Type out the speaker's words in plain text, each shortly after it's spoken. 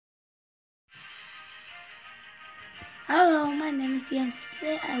Hello, my name is Ian.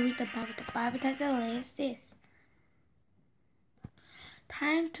 Today I read the Bible. The Bible title is this: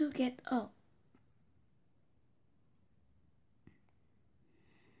 Time to Get Up.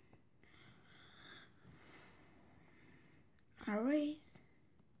 I read.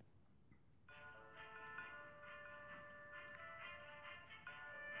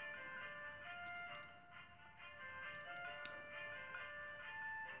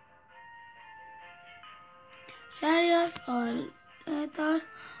 Chariots or letters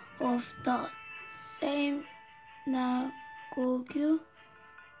of the same synagogue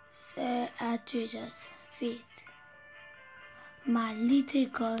sat at Jesus' feet. My little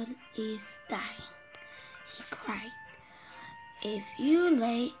girl is dying, he cried. If you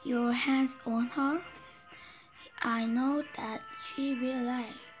lay your hands on her, I know that she will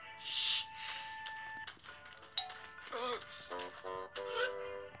live.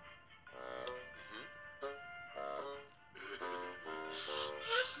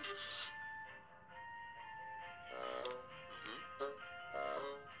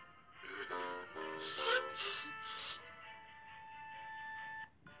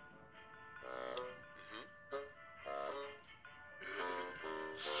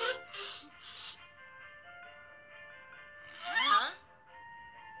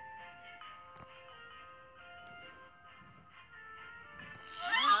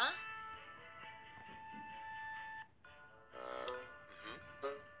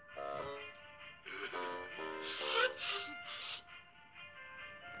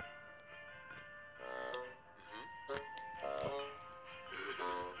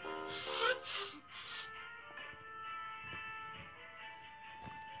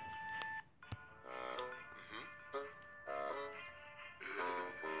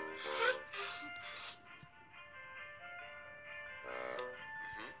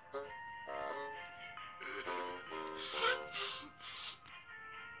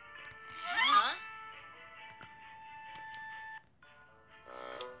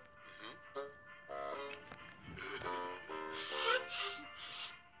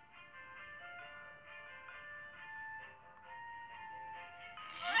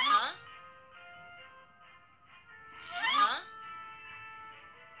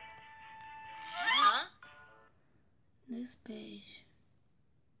 Next page.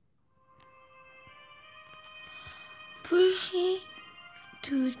 Pushing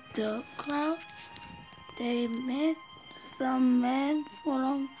to the crowd, they met some men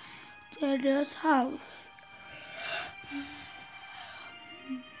from Jairus' house.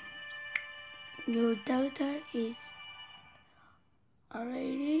 Your daughter is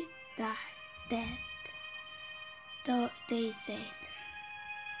already dead, they said.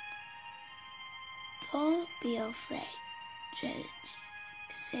 Don't be afraid,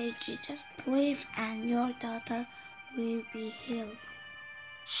 said Jesus. Believe and your daughter will be healed.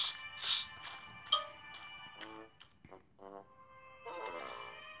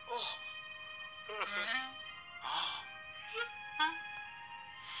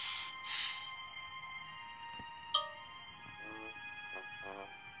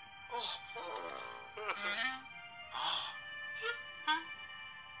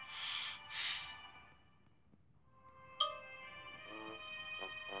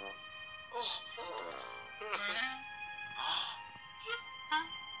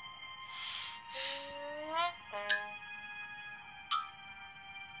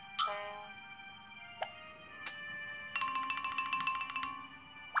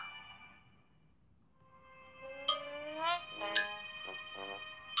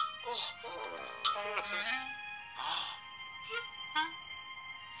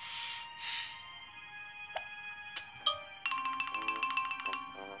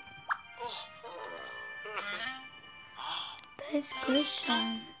 This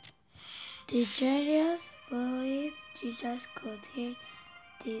question: did Jairus believe Jesus could heal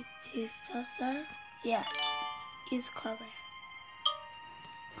his daughter? Yeah, is correct.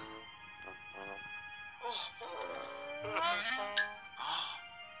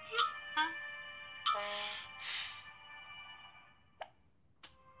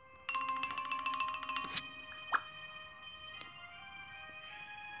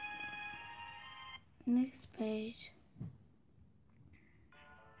 Next page.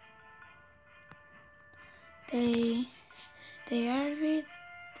 They arrived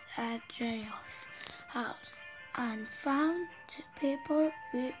at Jairus' house and found people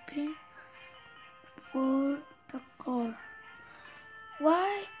weeping for the girl.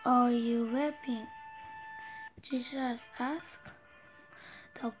 Why are you weeping? Jesus asked.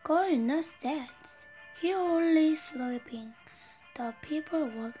 The girl is not dead. He only sleeping. The people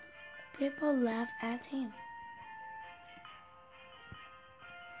laughed at him.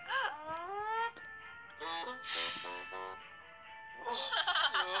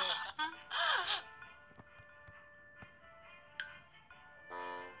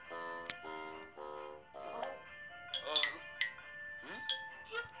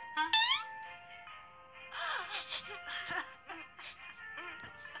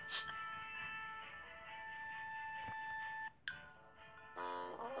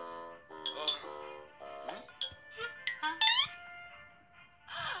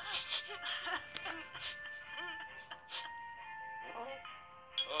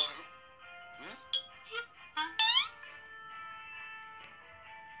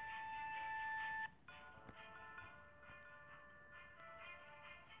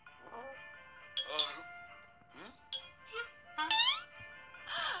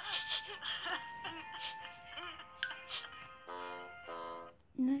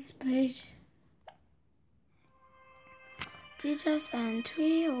 Next page. Jesus and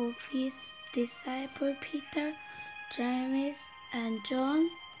 3 of his disciples, Peter, James, and John,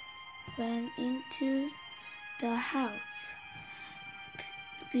 went into the house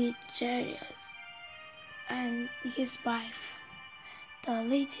with Jairus and his wife. The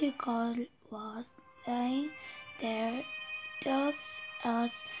little girl was lying there just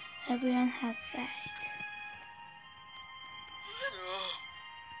as everyone had said.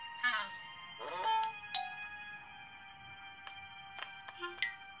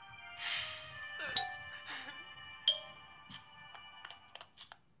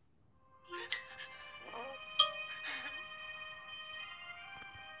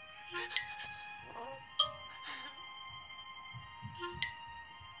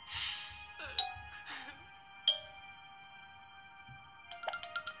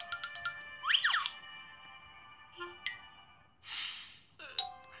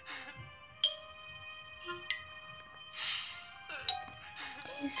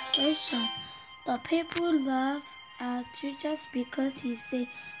 His question. The people laughed at Jesus because he said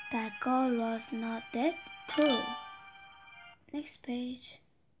that God was not that cruel. Next page.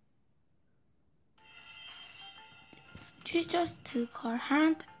 Jesus took her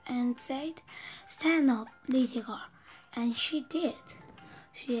hand and said, "Stand up, little girl." And she did.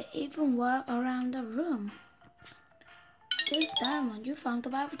 She even walked around the room. This time when you found the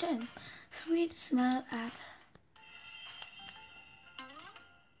Bible gem, sweet smiled at her.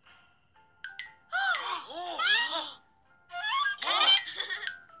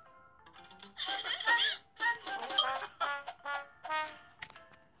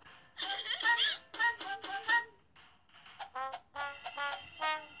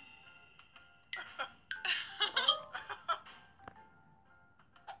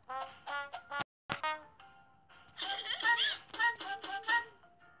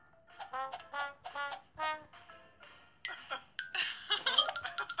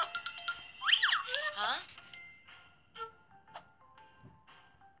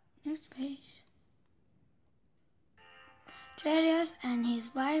 Next page. Jairus and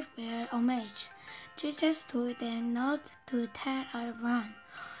his wife were amazed. Jesus told them not to tell everyone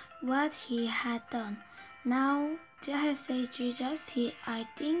what he had done. Now, Jairus said, "Jesus, I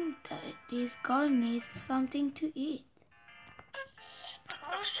think that this girl needs something to eat."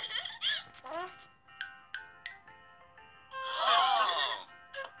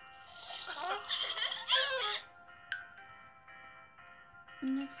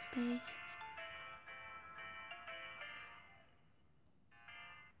 Next page.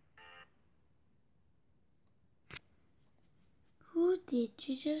 Who did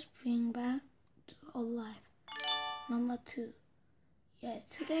Jesus bring back to life? Number 2. Yes,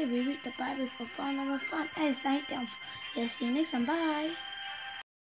 today we read the Bible for fun. Number fun. Hey, sign down. Yes, see you next time. Bye.